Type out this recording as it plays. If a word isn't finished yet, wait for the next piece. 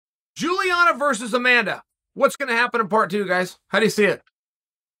Juliana versus Amanda. What's going to happen in part 2, guys? How do you see it?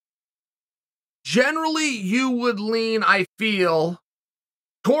 Generally, you would lean, I feel,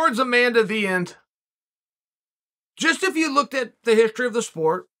 towards Amanda the end. Just if you looked at the history of the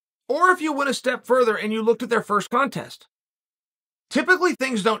sport, or if you went a step further and you looked at their first contest. Typically,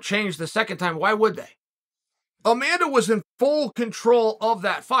 things don't change the second time. Why would they? Amanda was in full control of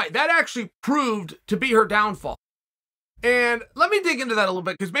that fight. That actually proved to be her downfall. And let me dig into that a little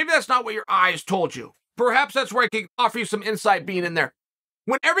bit, because maybe that's not what your eyes told you. Perhaps that's where I can offer you some insight being in there.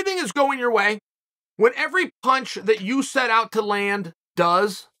 When everything is going your way, when every punch that you set out to land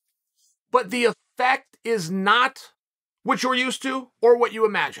does, but the effect is not what you're used to or what you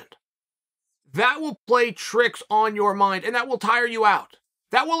imagined, that will play tricks on your mind, and that will tire you out.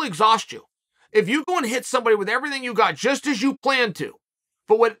 That will exhaust you. If you go and hit somebody with everything you got just as you planned to,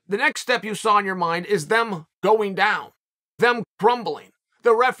 but what the next step you saw in your mind is them going down, them crumbling,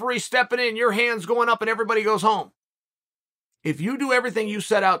 the referee stepping in, your hands going up, and everybody goes home. If you do everything you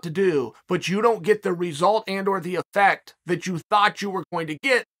set out to do, but you don't get the result and or the effect that you thought you were going to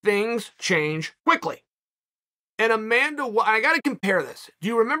get, things change quickly. And Amanda, I got to compare this. Do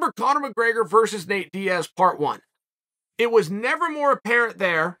you remember Conor McGregor versus Nate Diaz part 1? It was never more apparent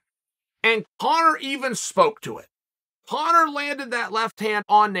there, and Conor even spoke to it. Conor landed that left hand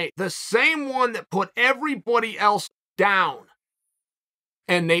on Nate, the same one that put everybody else down,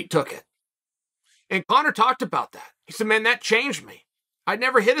 and Nate took it. And Conor talked about that. He said, man, that changed me. I'd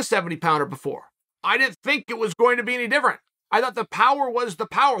never hit a 70-pounder before. I didn't think it was going to be any different. I thought the power was the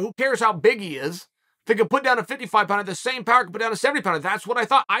power. Who cares how big he is? If he could put down a 55-pounder, the same power could put down a 70-pounder. That's what I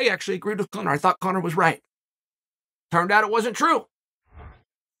thought. I actually agreed with Conor. I thought Conor was right. Turned out it wasn't true.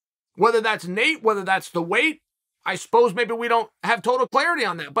 Whether that's Nate, whether that's the weight, I suppose maybe we don't have total clarity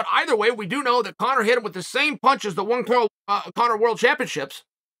on that. But either way, we do know that Conor hit him with the same punches that won Conor World Championships,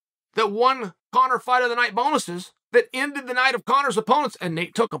 that won Conor Fight of the Night bonuses, that ended the night of Conor's opponents, and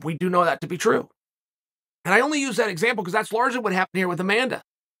Nate took them. We do know that to be true. And I only use that example because that's largely what happened here with Amanda.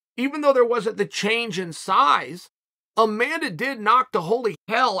 Even though there wasn't the change in size, Amanda did knock the holy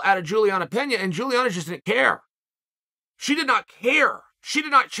hell out of Juliana Pena, and Juliana just didn't care. She did not care. She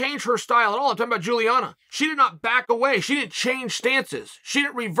did not change her style at all. I'm talking about Juliana. She did not back away. She didn't change stances. She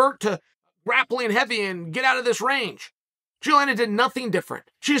didn't revert to grappling heavy and get out of this range. Juliana did nothing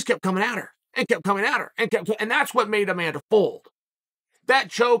different. She just kept coming at her and kept coming at her and that's what made Amanda fold. That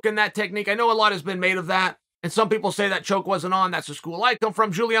choke and that technique, I know a lot has been made of that, and some people say that choke wasn't on. That's the school I come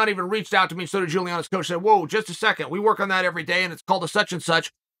from. Juliana even reached out to me, so did Juliana's coach, said, whoa, just a second. We work on that every day, and it's called a such and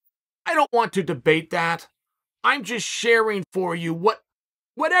such. I don't want to debate that. I'm just sharing for you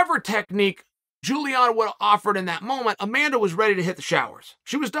whatever technique Juliana would have offered in that moment, Amanda was ready to hit the showers.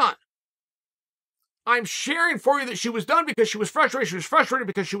 She was done. I'm sharing for you that she was done because she was frustrated. She was frustrated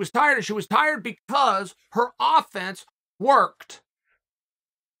because she was tired, and she was tired because her offense worked.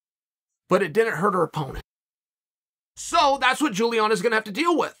 But it didn't hurt her opponent. So that's what Juliana's going to have to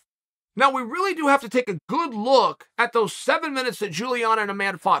deal with. Now, we really do have to take a good look at those 7 minutes that Juliana and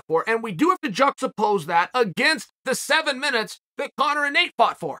Amanda fought for, and we do have to juxtapose that against the 7 minutes that Conor and Nate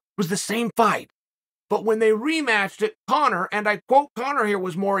fought for. It was the same fight. But when they rematched it, Conor, and I quote Conor here,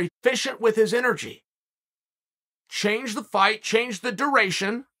 was more efficient with his energy. Changed the fight, changed the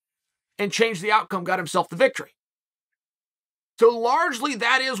duration, and changed the outcome, got himself the victory. So largely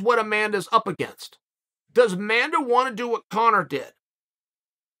that is what Amanda's up against. Does Amanda want to do what Conor did?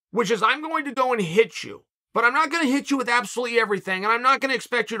 Which is, I'm going to go and hit you, but I'm not going to hit you with absolutely everything, and I'm not going to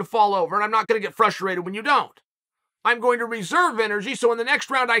expect you to fall over, and I'm not going to get frustrated when you don't. I'm going to reserve energy, so in the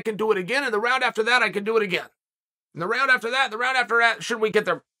next round I can do it again, and the round after that I can do it again. And the round after that, should we get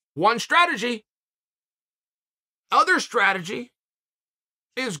there? One strategy. Other strategy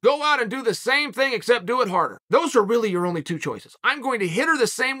is go out and do the same thing except do it harder. Those are really your only two choices. I'm going to hit her the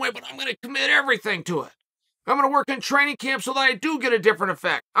same way, but I'm going to commit everything to it. I'm going to work in training camp so that I do get a different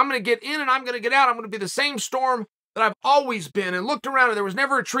effect. I'm going to get in and I'm going to get out. I'm going to be the same Storm that I've always been, and looked around and there was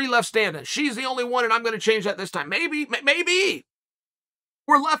never a tree left standing. She's the only one, and I'm going to change that this time. Maybe.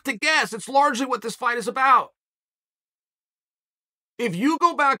 We're left to guess. It's largely what this fight is about. If you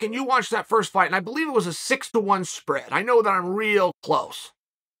go back and you watch that first fight, and I believe it was a 6-1 spread. I know that I'm real close.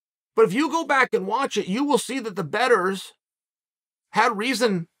 But if you go back and watch it, you will see that the bettors had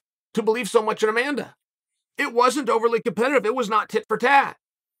reason to believe so much in Amanda. It wasn't overly competitive. It was not tit for tat.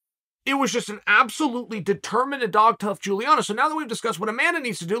 It was just an absolutely determined and dog-tough Juliana. So now that we've discussed what Amanda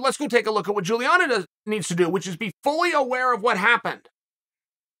needs to do, let's go take a look at what Juliana needs to do, which is be fully aware of what happened.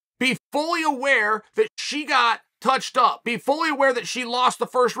 Be fully aware that she got touched up. Be fully aware that she lost the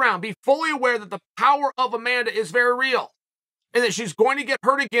first round. Be fully aware that the power of Amanda is very real. and that she's going to get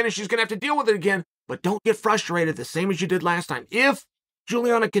hurt again and she's going to have to deal with it again. But don't get frustrated the same as you did last time. If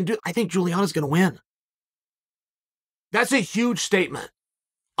Juliana can do, I think Juliana's going to win. That's a huge statement.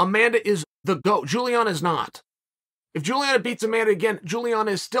 Amanda is the GOAT. Juliana is not. If Juliana beats Amanda again,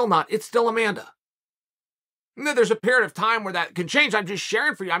 Juliana is still not. It's still Amanda. And then there's a period of time where that can change. I'm just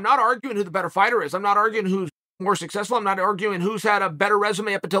sharing for you. I'm not arguing who the better fighter is. I'm not arguing who's more successful. I'm not arguing who's had a better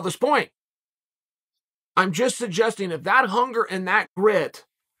resume up until this point. I'm just suggesting if that hunger and that grit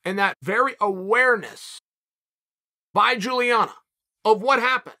and that very awareness by Juliana of what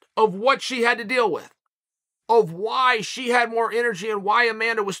happened, of what she had to deal with, of why she had more energy and why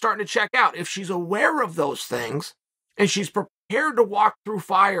Amanda was starting to check out, if she's aware of those things and she's prepared to walk through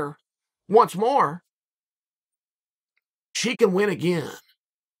fire once more, she can win again.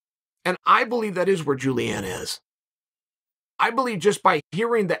 And I believe that is where Juliana is. I believe just by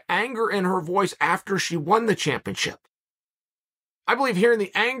hearing the anger in her voice after she won the championship, I believe hearing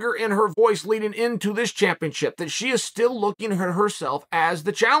the anger in her voice leading into this championship, that she is still looking at herself as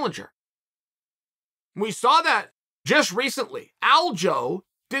the challenger. We saw that just recently. Aljo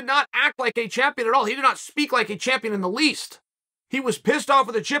did not act like a champion at all. He did not speak like a champion in the least. He was pissed off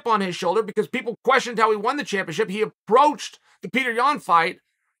with a chip on his shoulder because people questioned how he won the championship. He approached the Peter Yan fight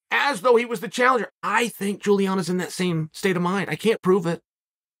as though he was the challenger. I think Juliana's in that same state of mind. I can't prove it.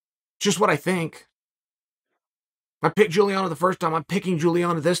 Just what I think. I picked Juliana the first time. I'm picking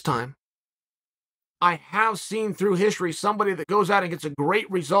Juliana this time. I have seen through history somebody that goes out and gets a great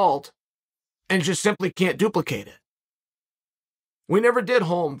result and just simply can't duplicate it. We never did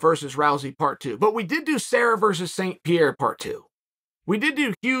Holm versus Rousey Part 2, but we did do Sarah versus St. Pierre Part 2. We did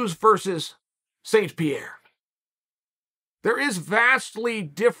do Hughes versus St. Pierre. There is vastly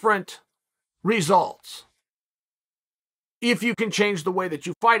different results if you can change the way that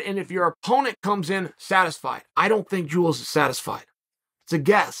you fight and if your opponent comes in satisfied. I don't think Jules is satisfied. It's a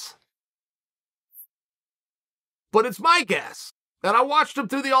guess. But it's my guess that I watched him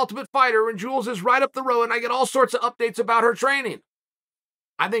through The Ultimate Fighter and Jules is right up the road and I get all sorts of updates about her training.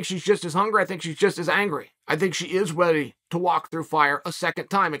 I think she's just as hungry. I think she's just as angry. I think she is ready to walk through fire a second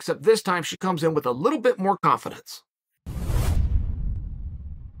time, except this time she comes in with a little bit more confidence.